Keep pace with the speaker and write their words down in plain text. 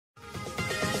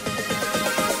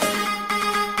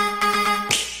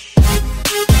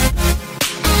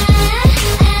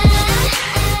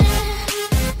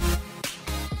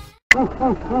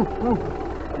Look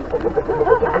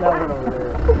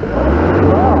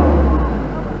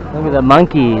at the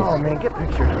monkeys. Oh man, get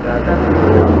pictures of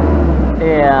that.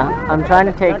 Yeah, I'm trying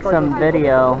to take some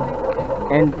video.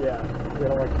 And Yeah, we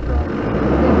don't like to draw.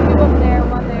 Two up there,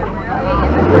 one there.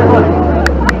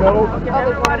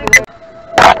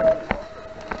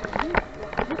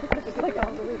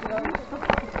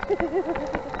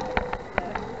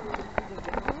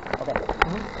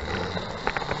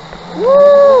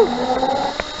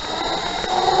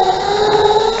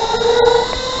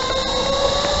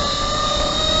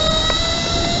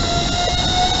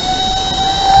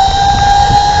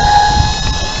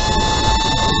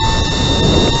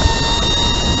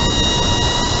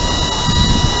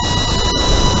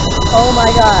 oh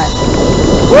my god.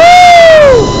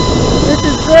 Woo! This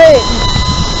is great.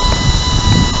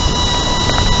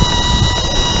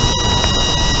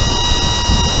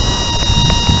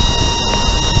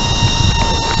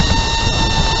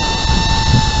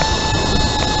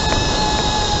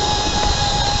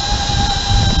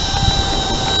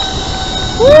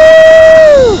 Woo!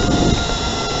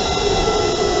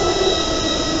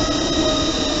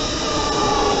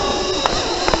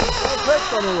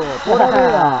 Perfecto, amigo. Pura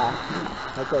vida.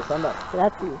 Ok, anda.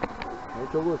 Gracias.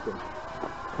 Mucho gusto.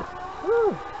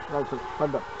 Gracias,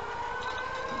 anda.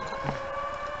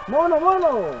 Mono,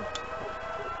 mono.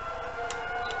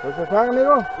 ¿This is fun,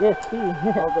 amigo? Yes, see.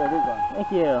 Okay, Rica.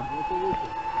 Thank you. Mucho gusto.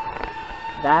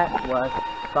 That was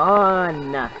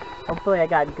fun. Hopefully I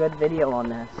got good video on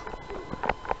this.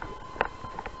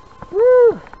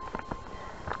 Woo!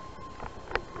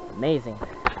 Amazing.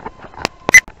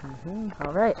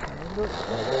 All right.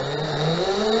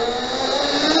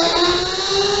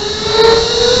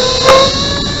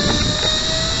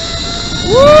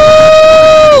 Woo!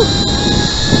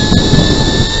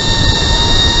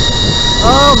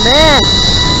 Oh man!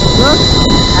 Look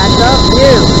at the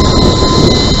view.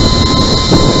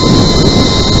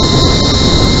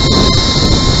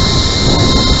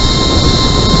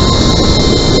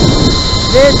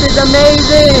 This is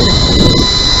amazing!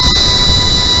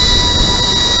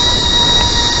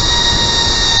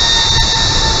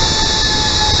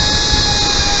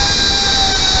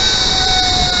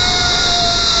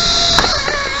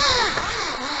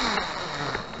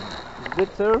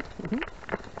 Good, sir.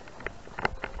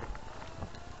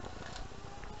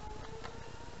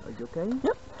 Are you okay?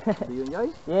 Yep. Do you enjoy?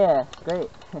 Yeah, great.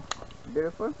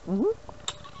 Beautiful?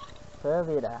 Pura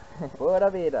vida. Pura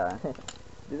vida.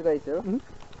 This guy, sir.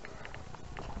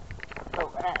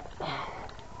 Alright.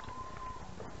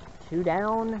 2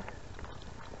 down.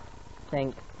 I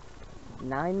think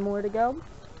 9 more to go.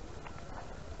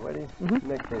 Ready?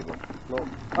 Next table. No.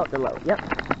 Oh, below. Yep.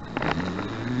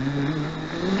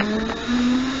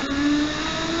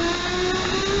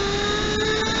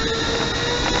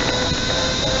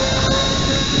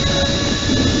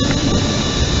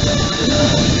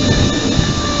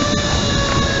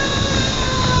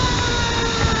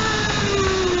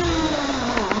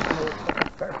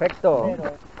 Perfecto.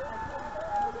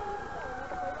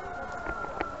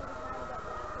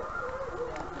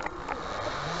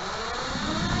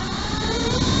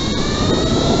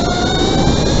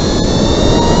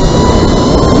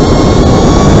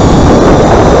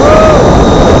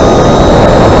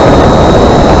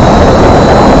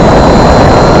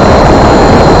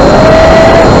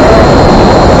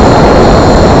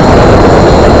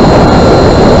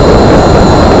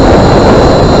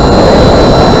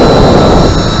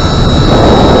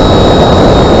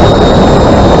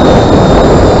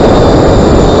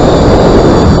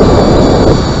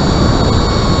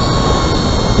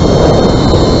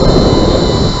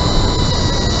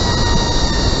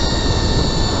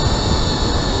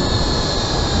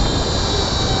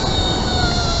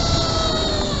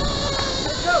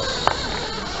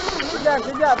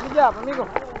 Good job, amigo.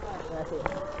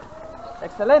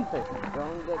 Excelente.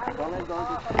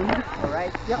 All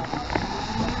right. Yep.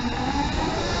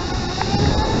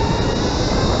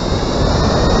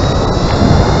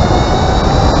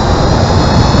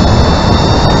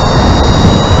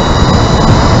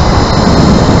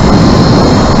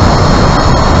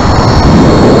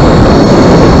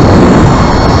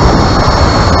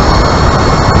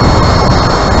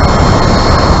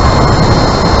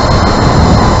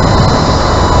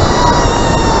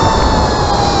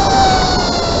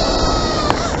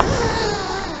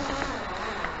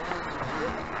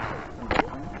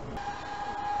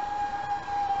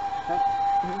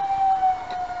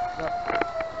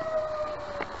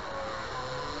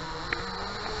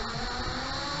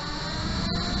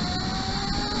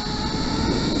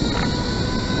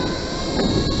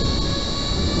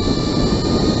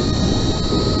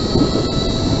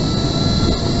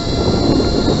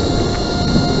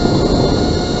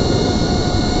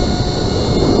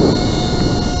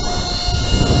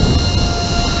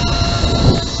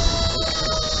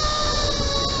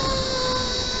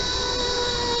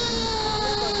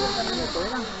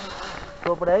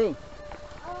 ahí.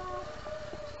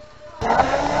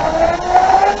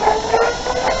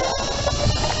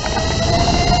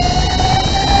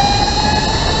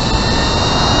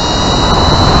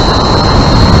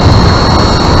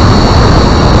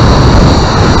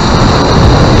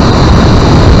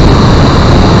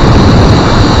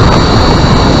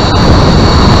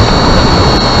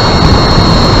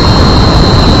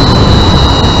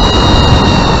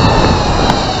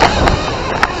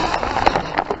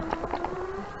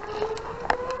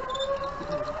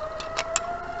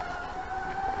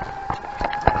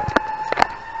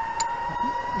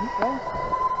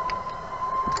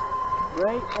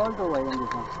 Right all the way in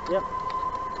this one. Yep.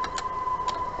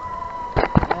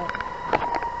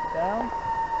 Down.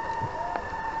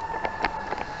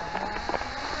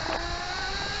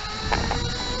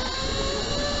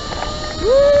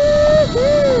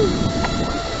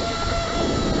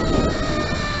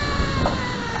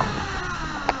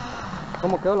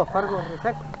 ¿Cómo quedó los fardos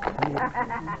resecos?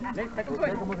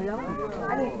 ¿Cómo se llama?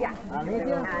 Alicia.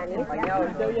 Alicia.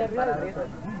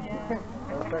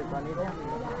 Perfecto, Alicia.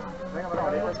 Venga, pero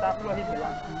ahorita está flojito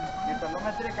ya. Mientras no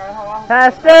me tire cabeza abajo.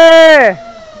 Faster!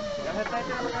 Ya se está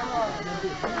tirando cabeza abajo.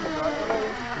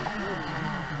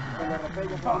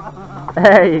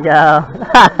 There you go.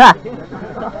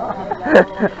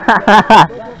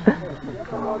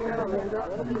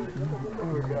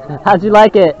 How'd you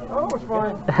like it? Oh, it was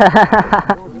fine. It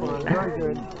was fine. Very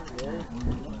good.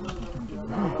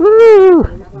 Woo!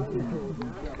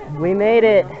 We made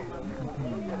it.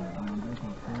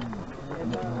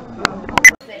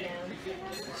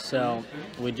 So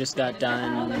we just got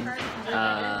done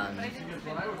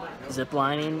zip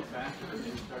lining.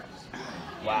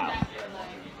 Wow.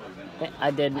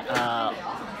 I did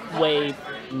way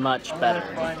much better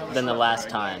than the last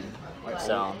time.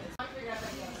 So,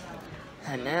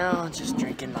 and now just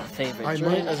drinking my favorite I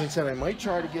drink. might, as I said, I might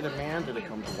try to get Amanda to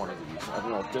come to one of these. I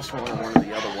don't know if this one or one of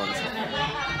the other ones.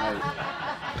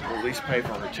 I'll at least pay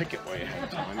for her ticket way ahead of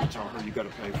time. I tell her you got to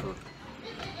pay for.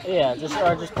 Yeah, just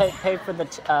pay for the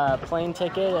plane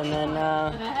ticket and then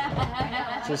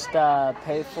just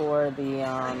pay for the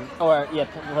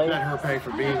Let her pay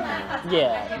for being there.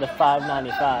 yeah, the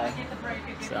 $5.95.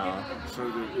 So So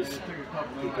it's a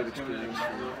good experience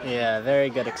for you. yeah, very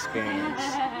good experience.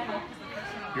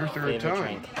 Your third Favorite time.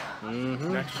 drink.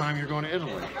 Mm-hmm. Next time you're going to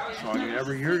Italy. So I mean,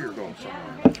 every year you're going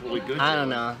somewhere. That's really good. I don't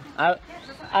know. I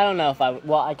don't know if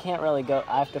I can't really go.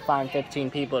 I have to find 15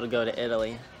 people to go to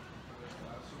Italy.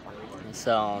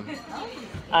 So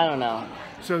I don't know.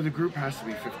 So the group has to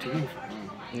be 15.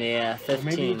 Yeah, 15. Well,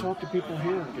 maybe you talk to people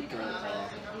here and get their,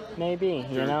 Maybe,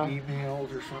 you their know.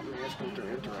 emails or something. That's what they're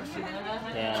interested.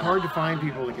 It's Yeah. hard to find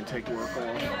people that can take work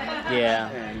off. Yeah.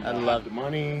 And I have love. the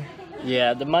money.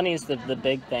 Yeah, the money's the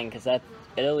big thing because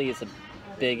Italy is a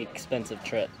big expensive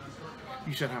trip.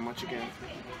 You said how much again?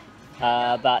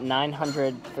 About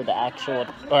 900 for the actual,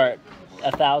 or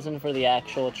 1,000 for the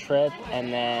actual trip,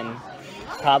 and then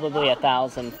probably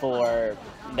 1,000 for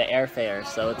the airfare.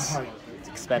 So it's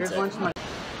expensive.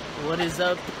 What is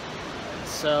up?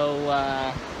 So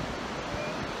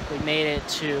we made it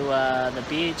to the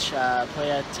beach,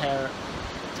 Playa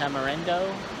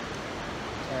Tamarindo.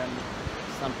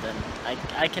 Something.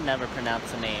 I can never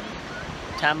pronounce the name.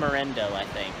 Tamarindo, I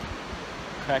think.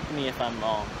 Correct me if I'm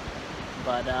wrong.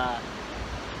 But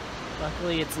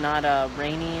luckily it's not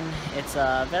raining. It's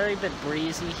a very bit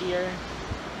breezy here.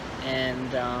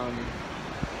 And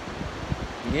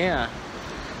yeah,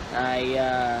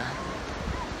 I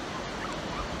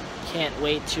can't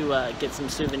wait to get some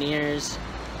souvenirs,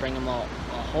 bring them a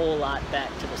whole lot back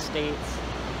to the States.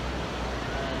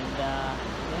 And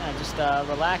yeah, just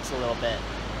relax a little bit.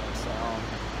 So,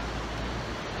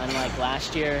 unlike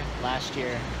last year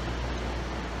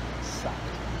sucked.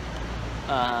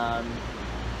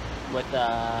 With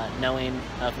knowing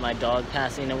of my dog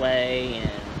passing away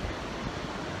and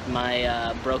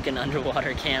my broken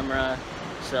underwater camera.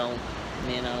 So,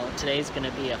 you know, today's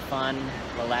gonna be a fun,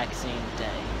 relaxing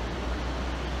day.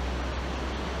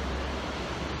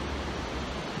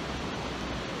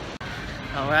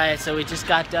 Alright, so we just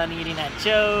got done eating at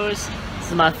Joe's. This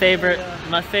is my favorite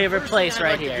place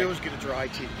right here. What I'd like to do is get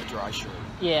a dry shirt.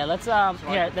 Yeah, let's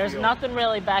here, there's nothing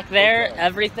really back there. Okay.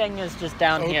 Everything is just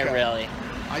down here really.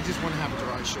 I just want to have a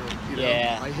dry shirt. You know?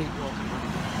 Yeah. I hate walking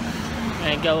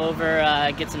around. And go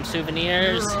over, get some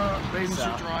souvenirs. Your bathing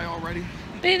suit dry already?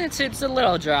 Bathing suit's a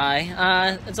little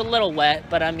dry. It's a little wet,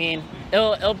 but I mean,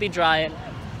 it'll be dry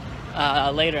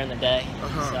later in the day.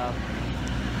 So,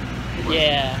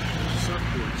 yeah.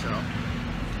 Surfboards out.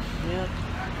 Yep.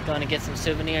 Going to get some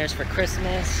souvenirs for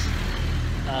Christmas.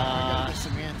 I got the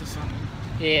Samantha something.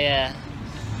 Yeah.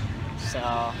 So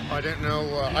I didn't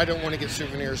know. I don't want to get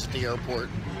souvenirs at the airport.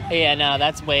 yeah, no,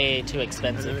 that's way too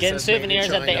expensive. And it Getting says made in souvenirs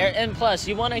at the China. air, and plus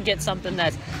you want to get something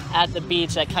that's at the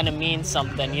beach that kind of means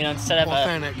something, you know, instead of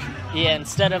Authentic.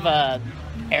 instead of a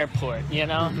airport, you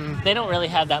know. Mhm. They don't really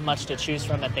have that much to choose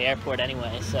from at the airport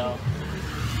anyway, so